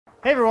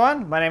Hey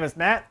everyone, my name is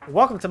Matt.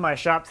 Welcome to my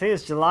shop. Today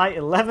is July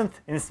 11th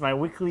and it's my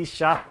weekly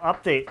shop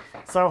update.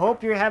 So I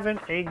hope you're having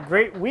a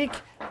great week.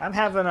 I'm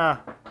having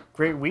a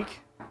great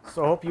week,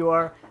 so I hope you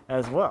are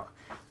as well.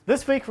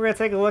 This week we're going to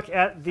take a look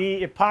at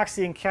the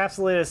epoxy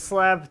encapsulated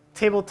slab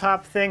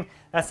tabletop thing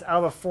that's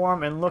out of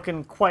form and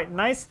looking quite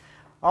nice.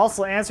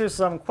 Also answer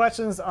some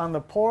questions on the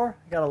pour.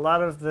 Got a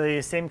lot of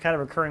the same kind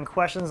of recurring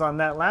questions on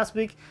that last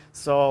week,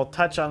 so I'll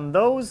touch on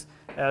those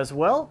as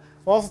well.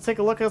 We'll also take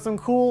a look at some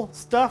cool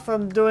stuff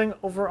I'm doing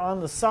over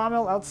on the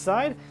sawmill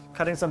outside,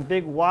 cutting some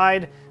big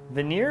wide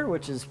veneer,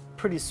 which is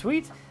pretty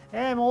sweet.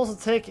 And we'll also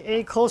take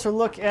a closer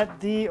look at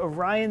the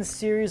Orion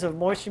series of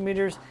moisture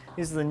meters.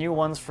 These are the new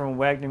ones from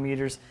Wagner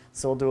Meters,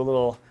 so we'll do a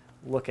little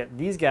look at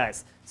these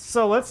guys.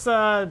 So let's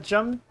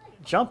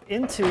jump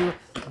into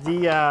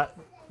the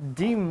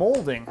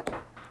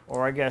demolding,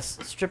 or I guess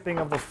stripping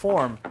of the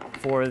form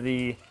for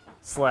the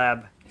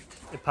slab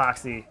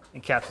epoxy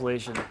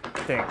encapsulation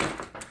thing.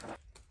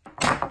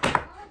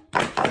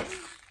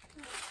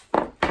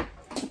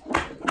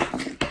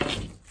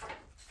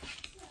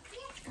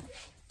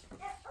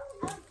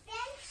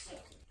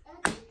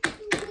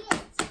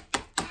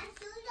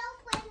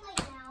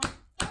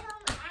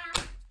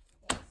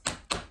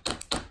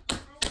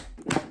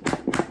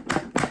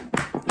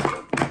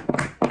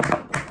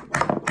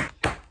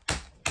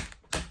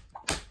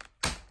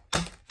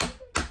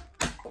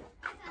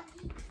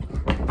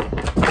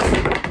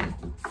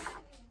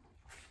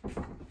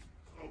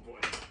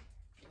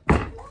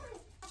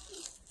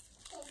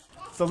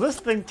 So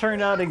this thing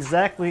turned out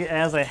exactly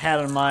as I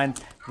had in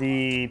mind.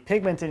 The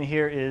pigment in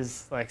here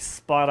is like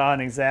spot on,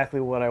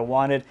 exactly what I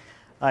wanted.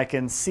 I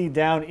can see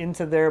down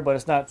into there, but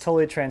it's not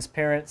totally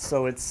transparent,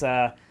 so it's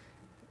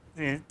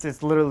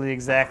literally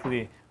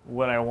exactly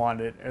what I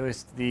wanted, at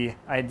least the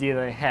idea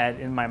that I had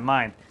in my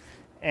mind.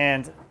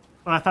 And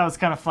what I thought was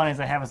kind of funny is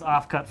I have this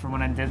offcut from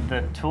when I did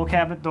the tool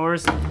cabinet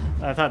doors.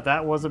 I thought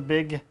that was a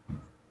big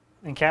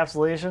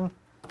encapsulation.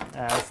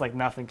 It's like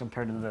nothing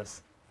compared to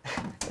this.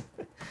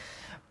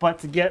 But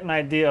to get an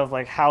idea of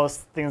like how this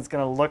thing's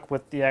gonna look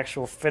with the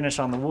actual finish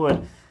on the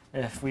wood,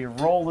 if we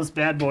roll this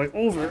bad boy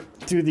over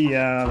to the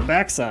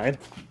backside,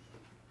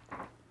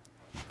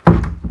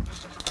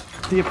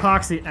 the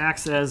epoxy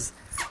acts as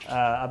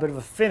a bit of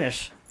a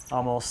finish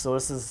almost. So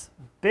this is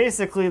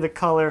basically the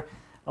color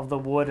of the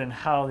wood and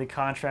how the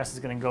contrast is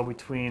gonna go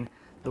between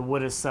the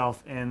wood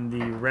itself and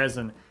the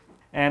resin.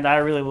 And I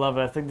really love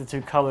it. I think the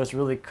two colors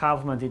really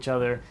complement each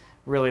other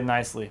really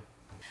nicely.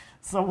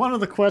 So one of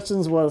the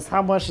questions was,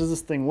 how much does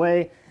this thing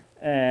weigh?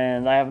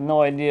 And I have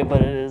no idea,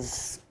 but it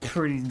is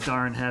pretty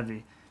darn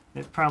heavy.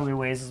 It probably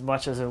weighs as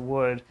much as it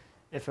would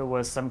if it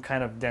was some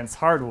kind of dense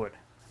hardwood.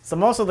 So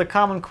most of the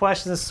common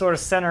questions sort of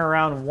center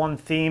around one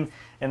theme,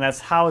 and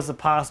that's how is it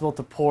possible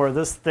to pour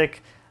this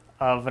thick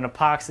of an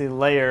epoxy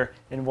layer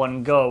in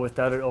one go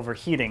without it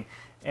overheating?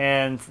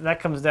 And that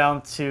comes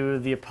down to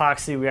the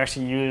epoxy we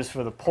actually use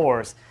for the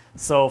pours.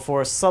 So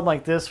for a sub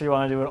like this, where you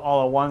want to do it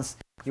all at once,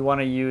 you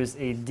want to use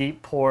a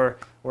deep pour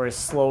or a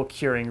slow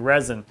curing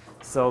resin.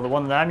 So the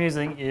one that I'm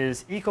using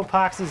is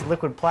Ecopoxy's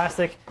liquid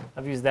plastic.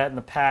 I've used that in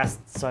the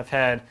past, so I've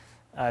had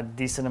a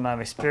decent amount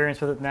of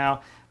experience with it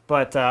now.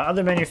 But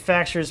other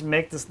manufacturers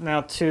make this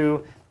now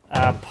too.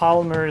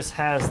 Polymers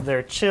has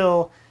their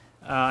chill.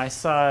 I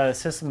saw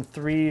System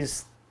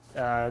 3's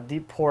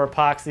deep pour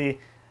epoxy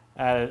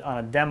on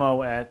a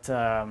demo at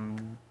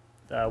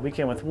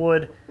Weekend with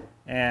Wood,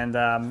 and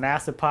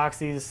Mass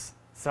Epoxies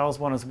sells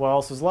one as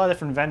well. So there's a lot of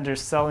different vendors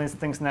selling these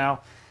things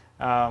now,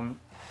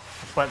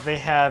 but they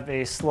have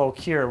a slow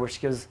cure,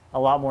 which gives a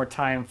lot more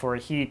time for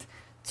heat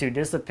to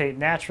dissipate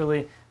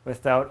naturally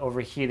without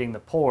overheating the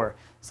pour.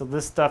 So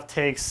this stuff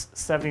takes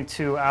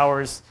 72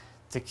 hours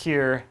to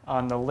cure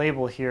on the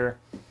label here.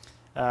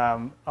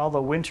 All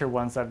the winter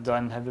ones I've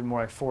done have been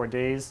more like 4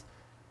 days.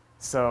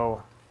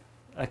 So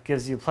that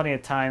gives you plenty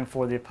of time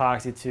for the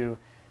epoxy to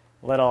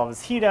let all of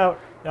its heat out.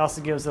 It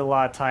also gives it a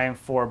lot of time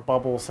for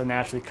bubbles to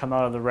naturally come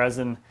out of the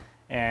resin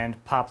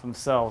and pop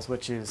themselves,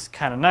 which is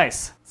kind of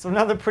nice. So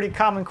another pretty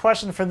common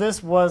question for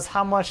this was,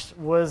 how much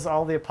was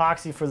all the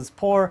epoxy for this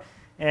pour?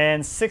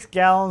 And 6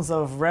 gallons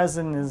of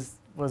resin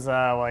was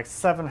like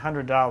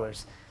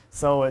 $700.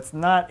 So it's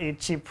not a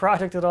cheap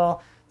project at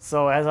all.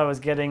 So as I was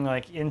getting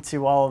like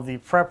into all of the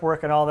prep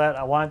work and all that,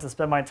 I wanted to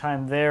spend my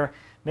time there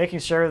making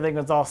sure everything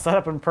was all set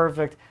up and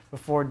perfect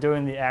before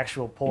doing the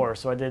actual pour.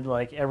 So I did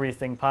like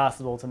everything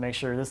possible to make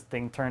sure this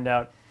thing turned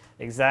out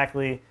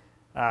exactly,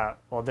 well,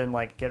 it didn't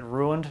like get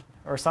ruined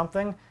or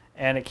something,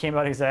 and it came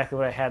out exactly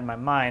what I had in my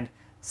mind.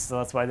 So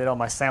that's why I did all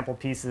my sample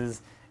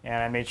pieces,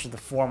 and I made sure the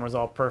form was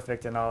all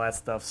perfect and all that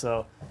stuff.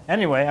 So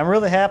anyway, I'm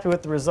really happy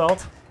with the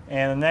result,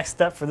 and the next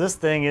step for this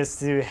thing is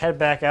to head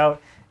back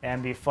out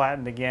and be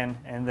flattened again,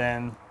 and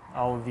then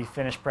all of the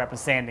finish prep and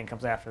sanding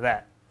comes after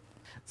that.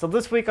 So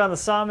this week on the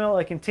sawmill,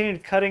 I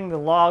continued cutting the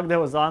log that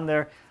was on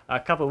there a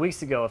couple of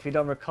weeks ago. If you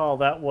don't recall,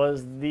 that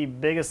was the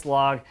biggest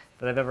log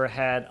that I've ever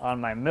had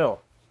on my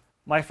mill.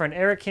 My friend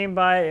Eric came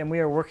by and we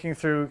were working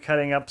through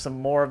cutting up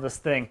some more of this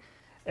thing.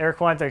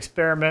 Eric wanted to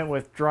experiment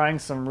with drying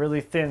some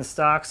really thin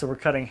stock, so we're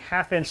cutting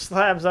 1/2-inch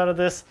slabs out of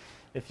this,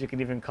 if you can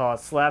even call it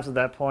slabs at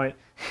that point.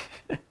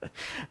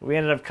 We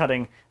ended up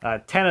cutting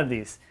 10 of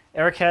these.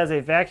 Eric has a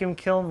vacuum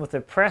kiln with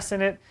a press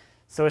in it,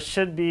 so it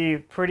should be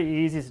pretty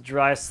easy to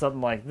dry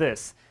something like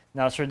this.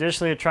 Now,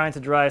 traditionally, trying to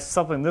dry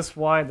something this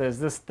wide that is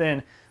this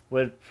thin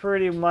would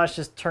pretty much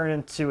just turn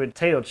into a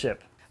potato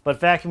chip. But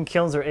vacuum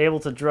kilns are able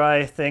to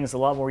dry things a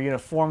lot more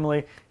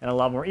uniformly and a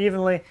lot more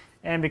evenly,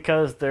 and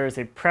because there's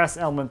a press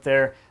element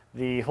there,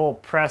 the whole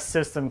press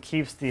system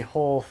keeps the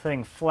whole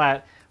thing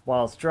flat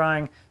while it's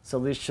drying, so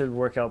these should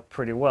work out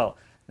pretty well.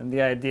 And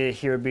the idea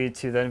here would be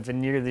to then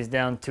veneer these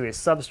down to a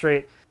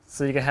substrate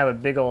so you can have a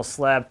big old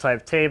slab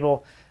type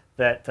table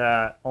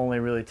that only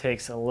really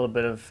takes a little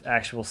bit of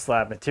actual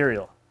slab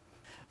material.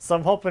 So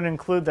I'm hoping to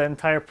include that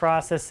entire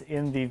process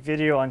in the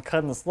video on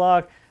cutting this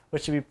log,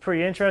 which should be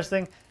pretty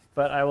interesting,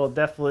 but I will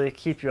definitely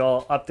keep you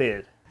all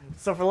updated.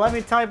 So let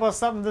me tell you about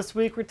something this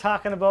week. We're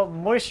talking about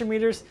moisture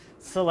meters,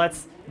 so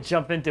let's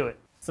jump into it.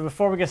 So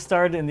before we get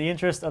started, in the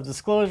interest of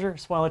disclosure,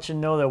 just want to let you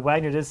know that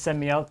Wagner did send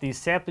me out these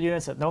sample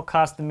units at no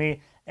cost to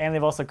me, and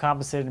they've also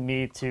compensated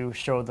me to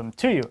show them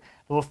to you.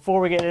 But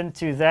before we get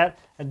into that,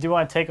 I do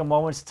want to take a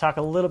moment to talk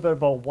a little bit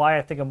about why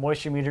I think a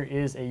moisture meter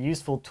is a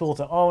useful tool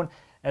to own,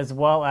 as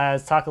well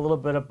as talk a little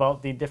bit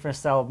about the different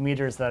style of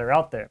meters that are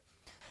out there.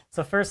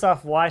 So first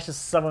off, why should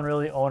someone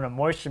really own a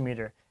moisture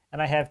meter?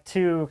 And I have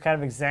two kind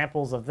of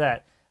examples of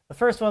that. The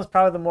first one is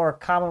probably the more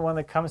common one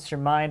that comes to your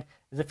mind,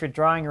 is if you're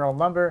drying your own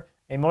lumber,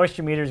 a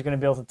moisture meter is going to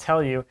be able to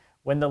tell you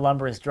when the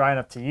lumber is dry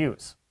enough to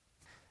use.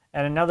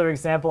 And another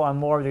example on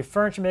more of the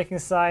furniture making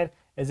side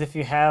is if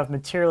you have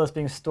material that's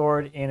being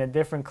stored in a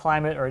different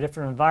climate or a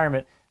different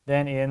environment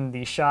than in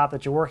the shop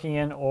that you're working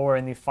in or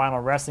in the final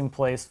resting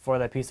place for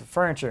that piece of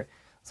furniture.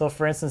 So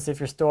for instance, if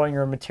you're storing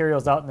your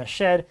materials out in the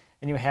shed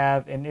and you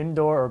have an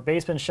indoor or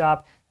basement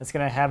shop that's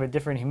going to have a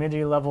different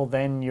humidity level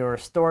than your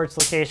storage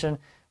location,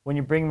 when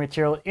you bring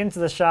material into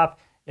the shop,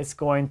 it's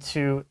going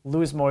to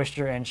lose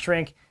moisture and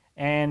shrink.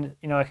 And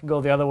it can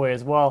go the other way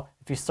as well.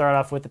 If you start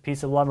off with a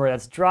piece of lumber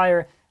that's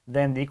drier,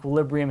 then the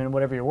equilibrium in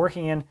whatever you're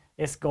working in,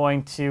 it's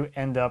going to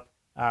end up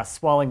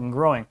swelling and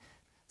growing.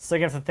 So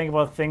you have to think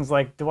about things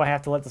like, do I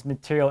have to let this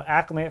material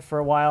acclimate for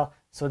a while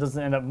so it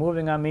doesn't end up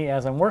moving on me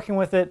as I'm working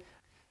with it?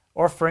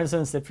 Or for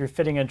instance, if you're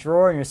fitting a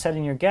drawer and you're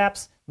setting your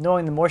gaps,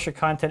 knowing the moisture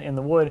content in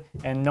the wood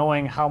and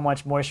knowing how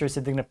much moisture is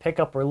it going to pick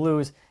up or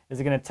lose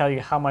is going to tell you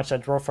how much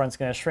that drawer front is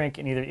going to shrink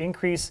and either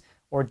increase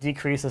or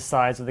decrease the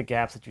size of the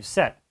gaps that you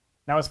set.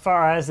 Now, as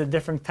far as the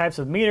different types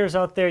of meters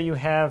out there, you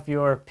have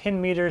your pin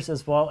meters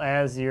as well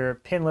as your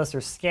pinless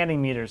or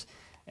scanning meters.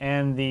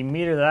 And the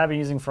meter that I've been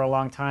using for a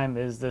long time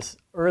is this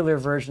earlier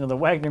version of the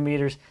Wagner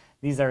meters.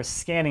 These are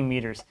scanning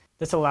meters.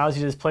 This allows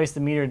you to just place the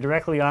meter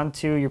directly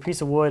onto your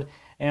piece of wood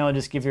and it'll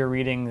just give you a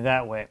reading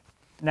that way.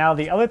 Now,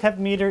 the other type of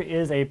meter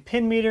is a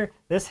pin meter.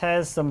 This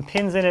has some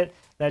pins in it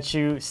that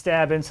you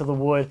stab into the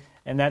wood,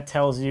 and that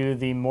tells you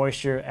the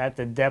moisture at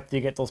the depth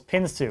you get those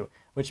pins to,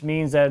 which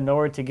means that in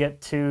order to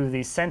get to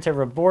the center of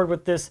a board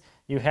with this,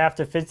 you have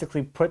to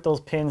physically put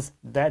those pins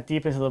that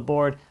deep into the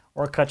board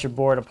or cut your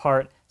board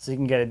apart so you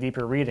can get a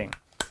deeper reading.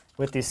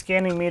 With the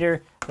scanning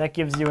meter, that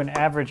gives you an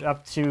average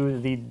up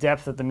to the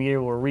depth that the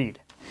meter will read.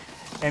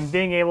 And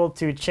being able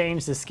to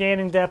change the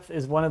scanning depth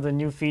is one of the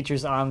new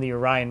features on the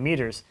Orion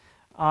meters.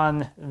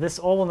 On this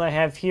old one that I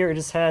have here, it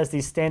just has the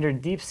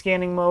standard deep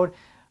scanning mode.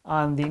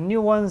 On the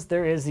new ones,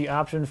 there is the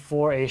option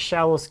for a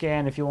shallow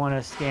scan if you want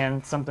to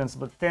scan something that's a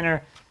bit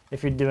thinner,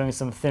 if you're doing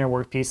some thinner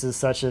work pieces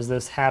such as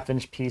this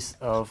 1/2-inch piece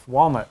of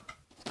walnut.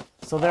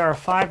 So there are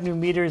 5 new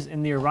meters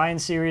in the Orion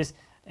series,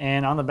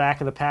 and on the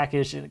back of the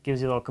package it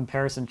gives you a little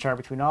comparison chart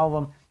between all of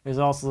them. There's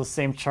also the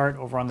same chart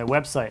over on their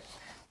website.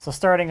 So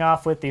starting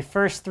off with the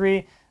first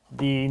 3,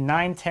 the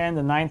 910,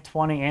 the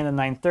 920, and the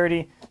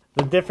 930,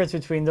 the difference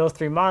between those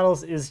 3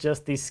 models is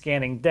just the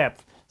scanning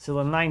depth. So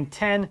the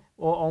 910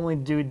 will only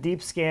do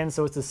deep scan,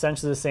 so it's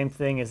essentially the same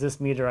thing as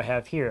this meter I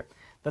have here.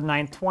 The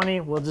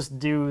 920 will just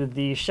do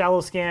the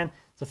shallow scan,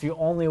 so if you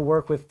only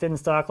work with thin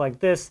stock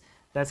like this,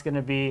 that's going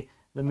to be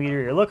the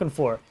meter you're looking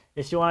for.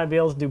 If you want to be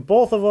able to do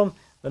both of them,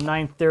 the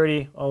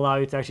 930 will allow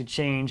you to actually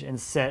change and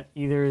set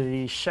either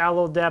the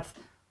shallow depth,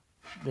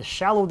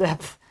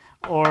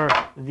 or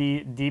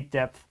the deep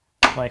depth,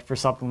 like for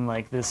something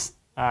like this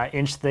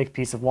inch thick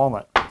piece of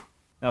walnut.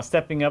 Now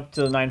stepping up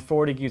to the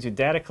 940 gives you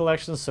data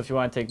collections, so if you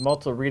want to take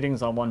multiple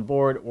readings on one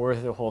board or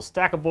the whole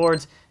stack of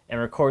boards and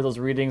record those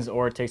readings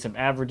or take some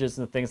averages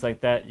and things like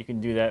that, you can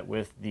do that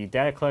with the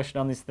data collection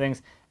on these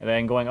things. And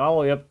then going all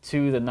the way up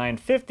to the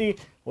 950,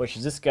 which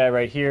is this guy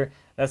right here,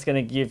 that's going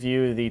to give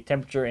you the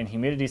temperature and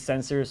humidity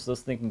sensors, so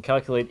this thing can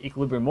calculate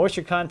equilibrium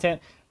moisture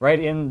content right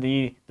in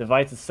the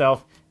device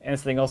itself. And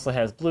this thing also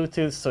has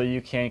Bluetooth, so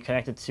you can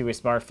connect it to a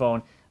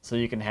smartphone so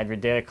you can have your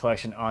data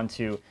collection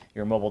onto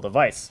your mobile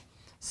device.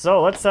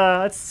 So let's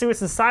see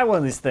what's inside one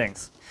of these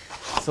things.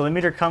 So the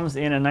meter comes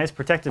in a nice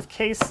protective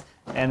case,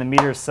 and the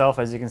meter itself,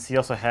 as you can see,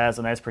 also has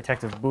a nice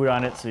protective boot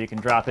on it, so you can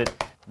drop it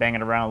bang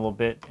it around a little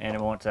bit and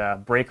it won't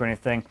break or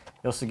anything.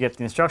 You also get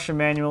the instruction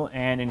manual,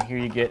 and in here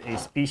you get a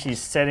species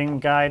setting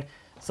guide.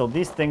 So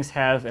these things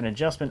have an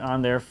adjustment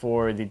on there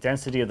for the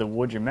density of the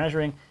wood you're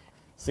measuring.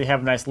 So you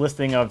have a nice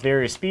listing of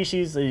various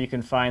species so you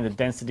can find the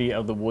density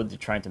of the wood you're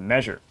trying to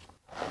measure.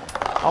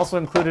 Also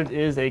included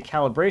is a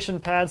calibration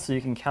pad, so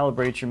you can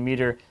calibrate your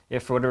meter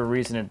if for whatever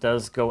reason it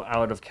does go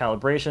out of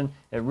calibration.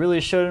 It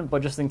really shouldn't,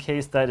 but just in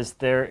case, that is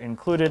there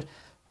included.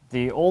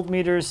 The old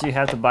meters, you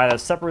have to buy that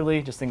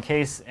separately just in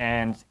case,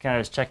 and kind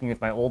of just checking with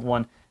my old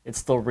one, it's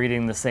still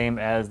reading the same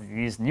as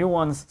these new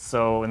ones,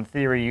 so in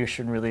theory you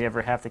shouldn't really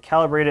ever have to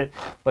calibrate it,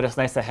 but it's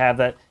nice to have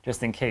that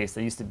just in case.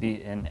 It used to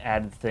be an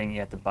added thing you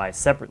have to buy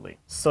separately.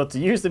 So to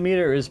use the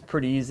meter is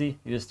pretty easy.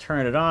 You just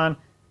turn it on,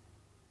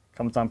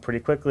 comes on pretty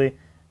quickly.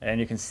 And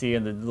you can see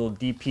in the little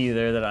DP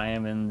there that I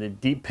am in the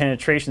deep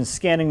penetration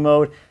scanning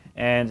mode,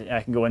 and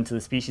I can go into the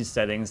species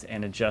settings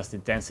and adjust the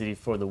density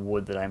for the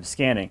wood that I'm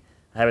scanning.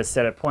 I have it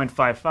set at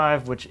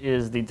 0.55, which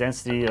is the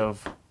density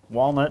of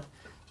walnut.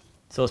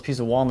 So this piece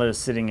of walnut is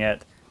sitting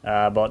at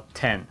about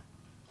 10.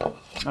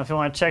 Now if you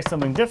want to check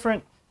something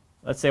different,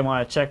 let's say I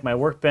want to check my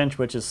workbench,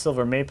 which is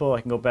silver maple, I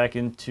can go back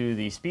into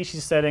the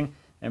species setting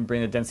and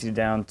bring the density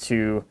down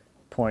to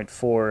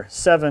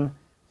 0.47.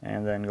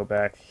 And then go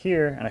back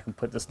here, and I can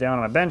put this down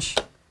on my bench,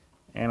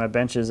 and my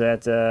bench is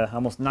at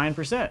almost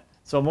 9%.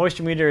 So a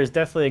moisture meter is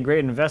definitely a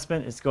great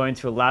investment. It's going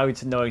to allow you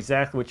to know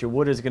exactly what your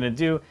wood is going to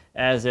do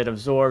as it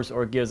absorbs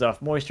or gives off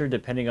moisture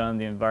depending on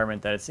the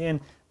environment that it's in,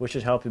 which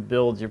should help you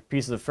build your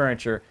pieces of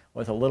furniture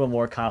with a little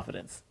more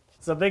confidence.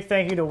 So a big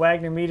thank you to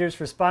Wagner Meters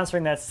for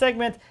sponsoring that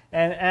segment,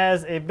 and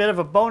as a bit of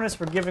a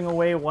bonus, we're giving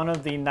away one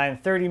of the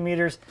 930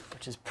 meters,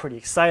 which is pretty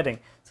exciting.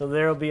 So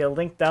there will be a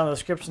link down in the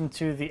description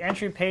to the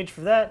entry page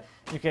for that.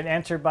 You can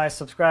enter by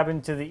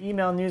subscribing to the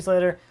email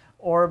newsletter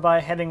or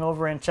by heading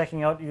over and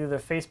checking out either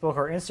Facebook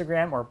or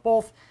Instagram or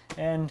both,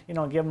 and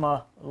give them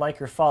a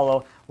like or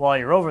follow while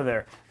you're over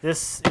there.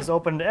 This is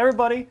open to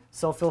everybody,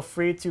 so feel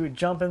free to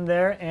jump in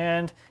there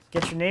and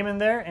get your name in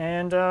there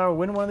and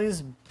win one of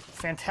these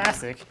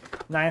fantastic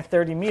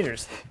 930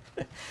 meters.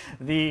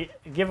 The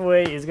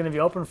giveaway is going to be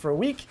open for a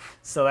week,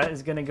 so that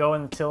is going to go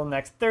until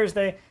next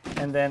Thursday,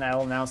 and then I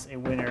will announce a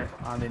winner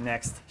on the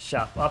next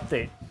shop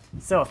update.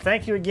 So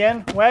thank you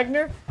again,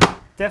 Wagner.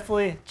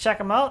 Definitely check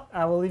them out.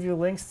 I will leave you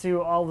links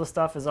to all the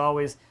stuff, as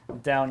always,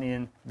 down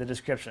in the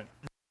description.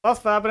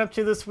 That's what I've been up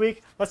to this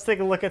week. Let's take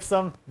a look at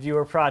some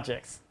viewer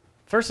projects.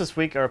 First this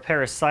week are a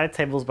pair of side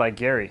tables by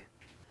Gary.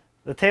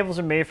 The tables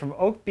are made from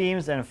oak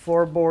beams and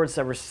floorboards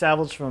that were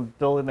salvaged from a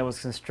building that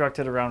was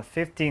constructed around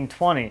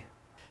 1520.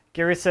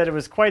 Gary said it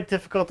was quite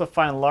difficult to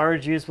find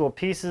large usable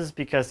pieces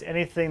because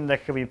anything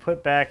that could be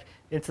put back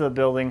into the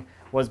building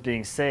was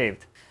being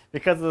saved.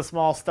 Because of the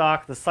small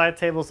stock, the side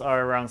tables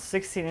are around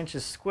 16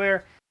 inches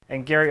square,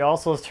 and Gary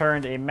also has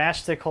turned a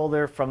matchstick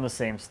holder from the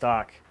same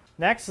stock.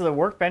 Next is a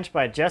workbench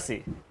by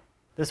Jesse.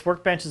 This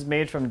workbench is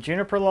made from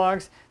juniper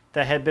logs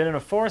that had been in a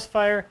forest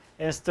fire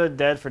and stood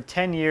dead for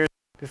 10 years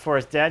before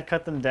his dad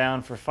cut them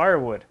down for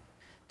firewood.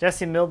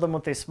 Jesse milled them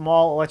with a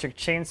small electric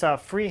chainsaw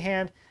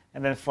freehand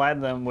and then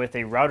flattened them with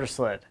a router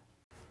sled.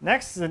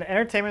 Next is an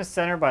entertainment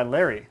center by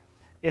Larry.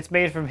 It's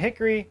made from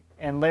hickory,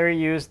 and Larry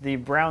used the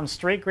brown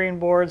straight grain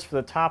boards for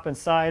the top and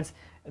sides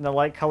and the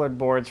light colored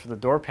boards for the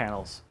door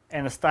panels.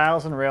 And the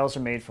stiles and rails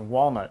are made from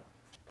walnut.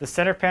 The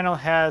center panel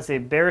has a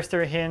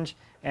barrister hinge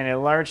and a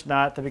large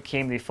knot that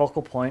became the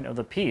focal point of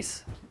the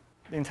piece.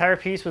 The entire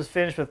piece was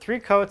finished with 3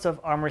 coats of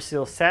Armor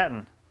Seal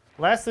satin.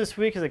 Last this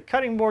week is a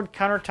cutting board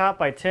countertop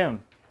by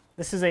Tim.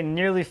 This is a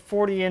nearly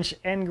 40-inch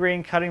end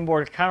grain cutting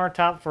board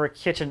countertop for a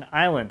kitchen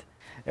island.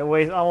 It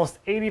weighs almost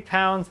 80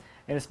 pounds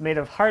and it's made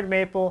of hard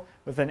maple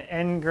with an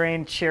end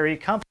grain cherry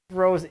compass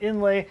rose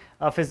inlay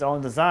of his own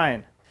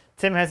design.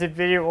 Tim has a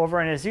video over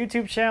on his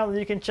YouTube channel that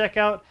you can check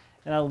out,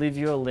 and I'll leave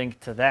you a link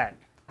to that.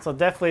 So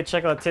definitely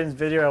check out Tim's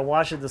video. I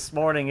watched it this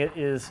morning. It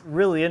is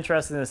really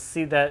interesting to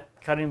see that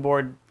cutting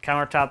board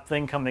countertop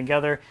thing come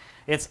together.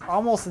 It's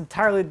almost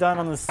entirely done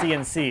on the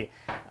CNC.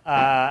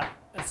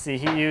 Let's see,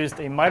 he used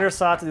a miter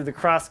saw to do the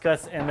cross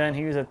cuts, and then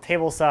he used a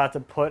table saw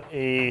to put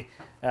a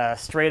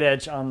straight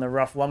edge on the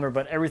rough lumber,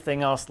 but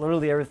everything else,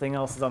 literally everything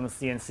else, is on the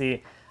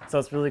CNC. So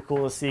it's really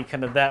cool to see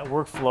kind of that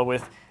workflow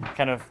with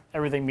kind of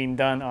everything being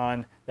done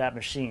on that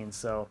machine.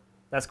 So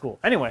that's cool.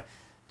 Anyway,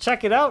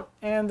 check it out,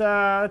 and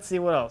let's see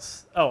what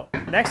else. Oh,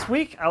 next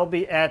week I'll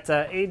be at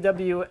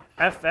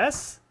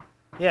AWFS.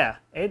 Yeah.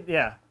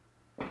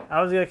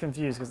 I was getting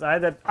confused because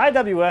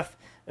IWF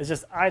is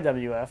just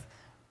IWF,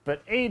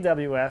 but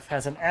AWF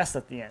has an S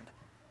at the end.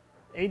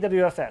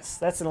 AWFS.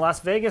 That's in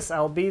Las Vegas.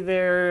 I'll be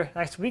there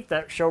next week.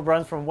 That show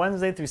runs from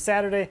Wednesday through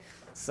Saturday,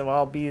 so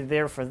I'll be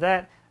there for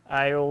that.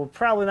 I will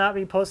probably not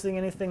be posting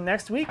anything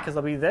next week because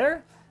I'll be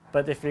there,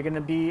 but if you're going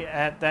to be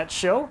at that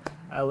show,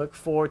 I look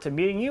forward to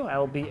meeting you. I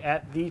will be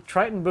at the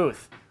Triton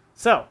booth.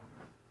 So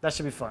that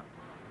should be fun.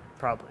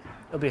 Probably.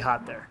 It'll be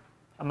hot there.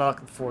 I'm not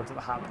looking forward to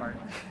the hot part.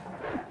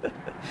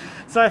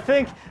 So I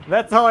think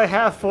that's all I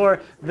have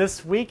for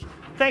this week.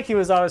 thank you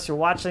as always for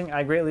watching.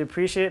 I greatly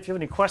appreciate it. If you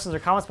have any questions or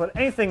comments about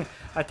anything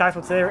I talked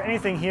about today or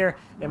anything here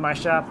in my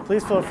shop,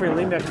 please feel free to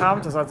leave me a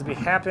comment. I'd love to be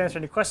happy to answer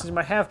any questions you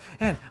might have.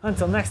 And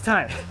until next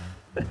time,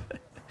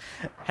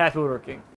 happy woodworking.